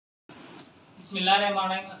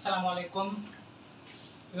बिस्मिल्लाहिर्रहमानिर्रहीम, अस्सलाम वालेकुम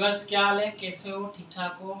व्यूअर्स, क्या हाल है, कैसे हो, ठीक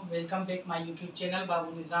ठाक हो। Welcome back my YouTube channel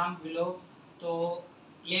Babu Nizam vlog. तो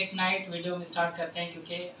लेट नाइट वीडियो में स्टार्ट करते हैं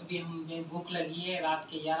क्योंकि अभी हमें भूख लगी है, रात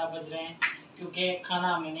के 11 बज रहे हैं क्योंकि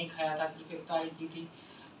खाना हमने नहीं खाया था, सिर्फ इफ्तारी की थी।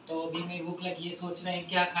 तो अभी हमें भूख लगी है, सोच रहे हैं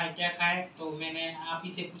क्या खाएं। तो मैंने आप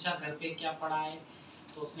ही से पूछा घर पे क्या पड़ा है,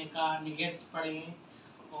 तो उसने कहा निगेट्स पड़े हैं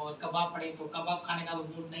और कबाब पड़े। तो कबाब खाने का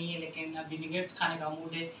मूड नहीं है, लेकिन अभी निगेट्स खाने का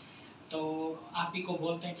मूड है। तो आप ही को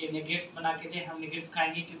बोलते हैं कि निगेट्स बना के दे, हम निगेट्स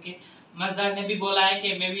खाएंगे क्योंकि मज़हर ने भी बोला है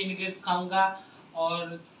कि मैं भी निगेट्स खाऊंगा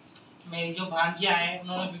और मेरी जो भांजिया है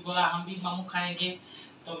उन्होंने भी बोला हम भी मामू खाएंगे।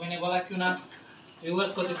 तो मैंने बोला क्यों ना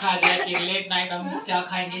व्यूअर्स को दिखाया जाए कि लेट नाइट हम क्या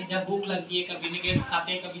खाएंगे। जब भूख लगती है कभी निगेट्स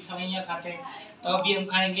खाते हैं, कभी सवैयाँ खाते हैं, तो अभी हम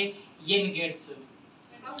खाएंगे ये निगेट्स।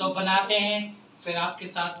 तो बनाते हैं, फिर आपके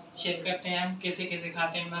साथ शेयर करते हैं हम कैसे कैसे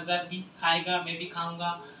खाते हैं। मज़हर भी खाएगा, मैं भी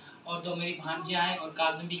खाऊंगा, और दो मेरी भांजियाँ हैं, और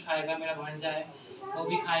काज़म भी खाएगा, मेरा भांजा है वो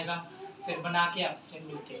भी खाएगा। फिर बना के आपसे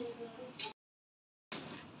मिलते हैं।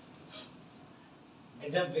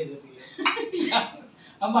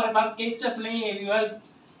 हमारे पास केचप नहीं है व्यूअर्स,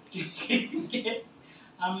 क्योंकि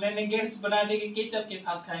हमने निगेट्स बना दे कि केचप के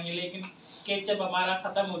साथ खाएंगे, लेकिन केचप हमारा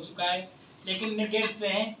ख़त्म हो चुका है। लेकिन निगेट्स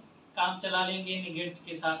में काम चला लेंगे, निगेट्स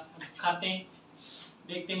के साथ खाते हैं,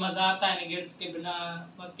 देखते मज़ा आता है। निगेट्स के बिना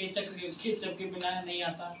केचप के बिना नहीं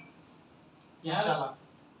आता यार।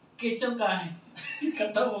 केचप कहाँ है?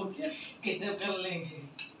 खत्म हो गया, केचप कर लेंगे।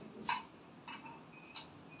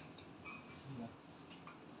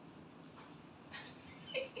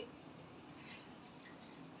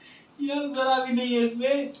 यार जरा भी नहीं है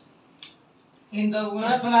इसमें, इनका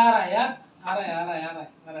थोड़ा आ रहा है यार, आ रहा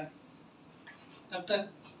है। तब तक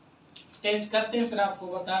टेस्ट करते हैं, फिर आपको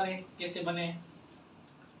बता रहे कैसे बने।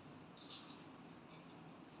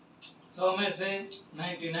 100 में से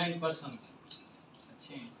 99%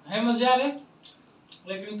 अच्छे हैं, मजे आ रहे,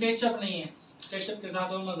 लेकिन केचप नहीं है, केचप के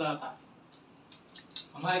साथ और मजा आता।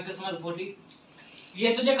 हमारी किस्मत फूटी।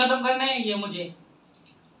 ये तुझे खत्म करना है, ये मुझे,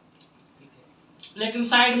 लेकिन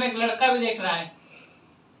साइड में एक लड़का भी देख रहा है।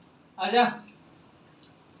 आजा,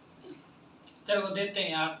 तेरे को देते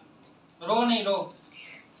हैं यार, रो नहीं रो।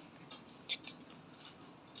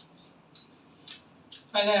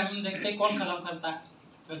 पहले हम देखते हैं कौन खत्म करता है,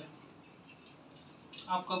 फिर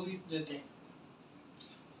आपको भी देते हैं।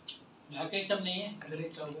 यार केचप नहीं है,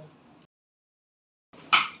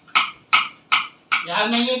 यार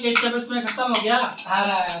नहीं है केचप, इसमें खत्म हो गया। आ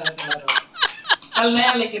रहा है। कल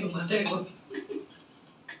नया लेके दूंगा तेरे को,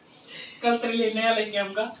 कल तेरे लिए नया लेके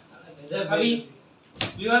आऊंगा। अभी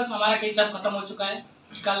व्यूअर्स हमारा केचप खत्म हो चुका है,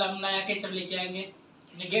 कल हम नया केचप लेके आएंगे,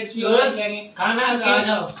 निगेट्स भी लेके आएंगे। खाना आ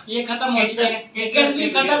जाओ, ये खत्म हो चुका है, निगेट्स भी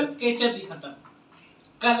खत्म, केचप भी खत्म।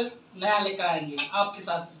 कल नया लेकर आएंगे, आपके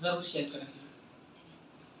साथ जरूर शेयर करेंगे।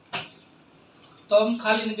 तो हम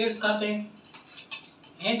खाली निगेट्स खाते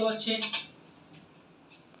हैं तो अच्छे।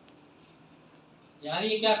 यार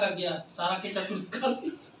ये क्या कर दिया, सारा केचप निकाल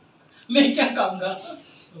दिया। मैं क्या खाऊंगा,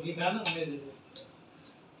 सुड़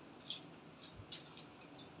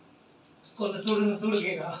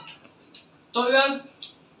के खा। तो यार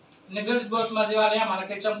निगेट्स बहुत मजे वाले हैं। हमारा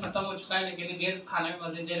केचप खत्म हो चुका है, लेकिन निगेट्स खाने में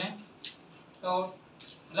मजे दे रहे हैं। तो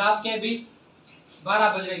रात के भी 12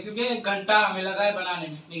 बज रहे, क्योंकि 1 घंटा हमें लगा है बनाने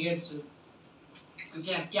में निगेट्स,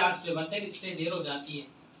 क्योंकि हल्की आंच पे बनते हैं, इसलिए देर हो जाती है।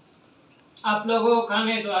 आप लोगों को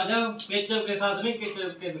खाने तो आ जाओ, केचप के साथ नहीं,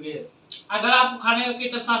 केचप के बगैर। अगर आपको खाने का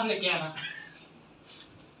केचप साथ लेके आना,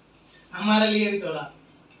 हमारे लिए भी थोड़ा।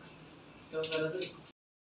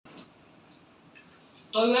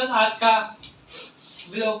 तो यार आज का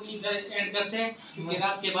व्लॉग इधर एंड करते हैं, क्योंकि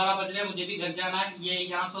रात के 12 बज रहे हैं, मुझे भी घर जाना है। ये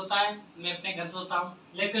यहाँ सोता है, मैं अपने घर सोता हूँ,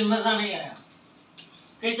 लेकिन मजा नहीं आया।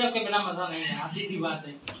 केचप के बिना मजा नहीं है, सीधी बात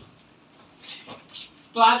है।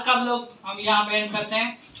 तो आज का व्लॉग हम यहाँ पे एंड करते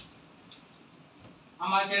हैं।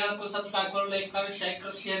 हमारे चैनल को सब्सक्राइब करो, लाइक करो, शेयर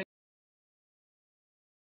करो, शेयर